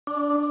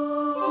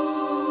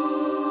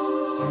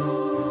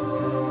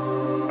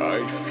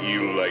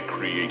by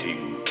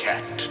creating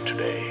cat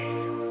today.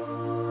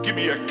 Give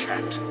me a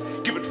cat.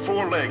 Give it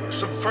 4 legs,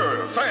 some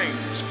fur,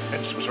 fangs,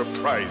 and some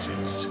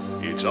surprises.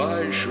 Its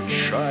eyes should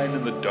shine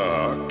in the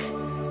dark,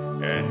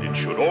 and it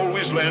should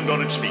always land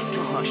on its feet.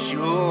 Oh,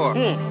 sure.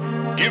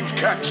 Give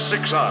cat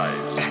 6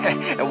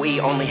 eyes. We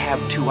only have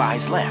 2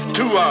 eyes left.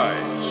 2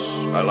 eyes.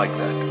 I like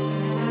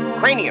that.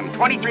 Cranium,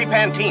 23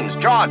 Pantenes.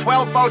 Jaw,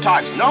 12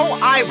 photogs. No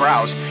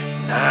eyebrows.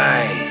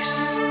 Nice.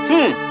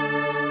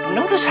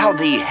 Notice how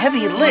the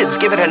heavy lids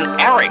give it an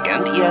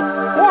arrogant yet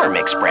warm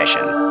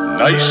expression.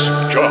 Nice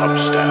job,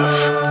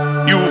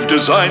 Staff. You've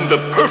designed the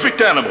perfect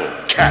animal,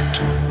 cat.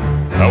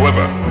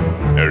 However,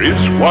 there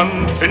is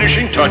one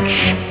finishing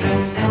touch.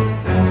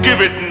 Give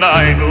it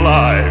 9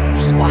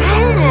 lives.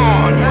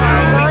 Wow.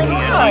 9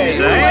 lives.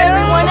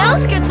 Everyone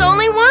else gets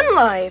only 1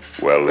 life.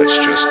 Well, let's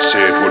just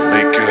say it would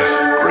make a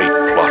great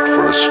plot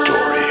for a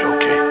story,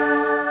 okay?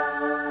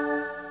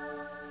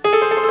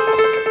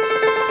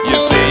 You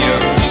say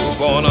you're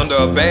born under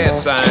a bad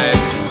sign,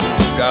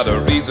 got a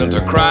reason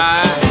to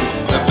cry.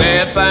 The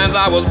bad signs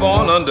I was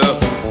born under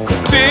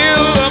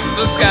fill up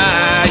the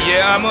sky.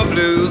 Yeah, I'm a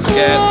blues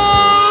cat,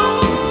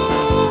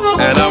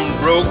 and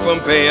I'm broke from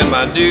paying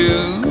my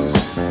dues.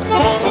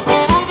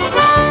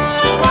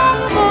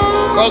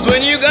 'Cause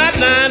when you got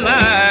 9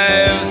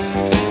 lives,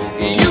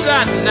 you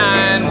got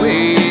 9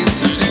 ways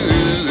to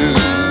lose.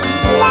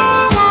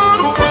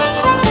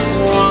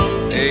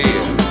 Hey,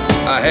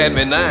 I had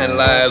me 9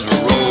 lives,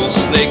 roll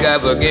snake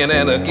eyes again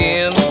and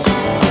again.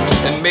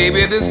 And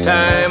maybe this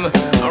time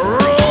I'll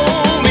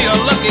roll me a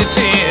lucky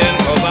 10,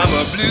 'cause I'm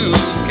a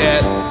blues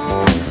cat.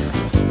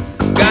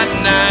 Got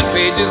 9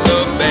 pages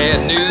of bad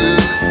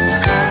news.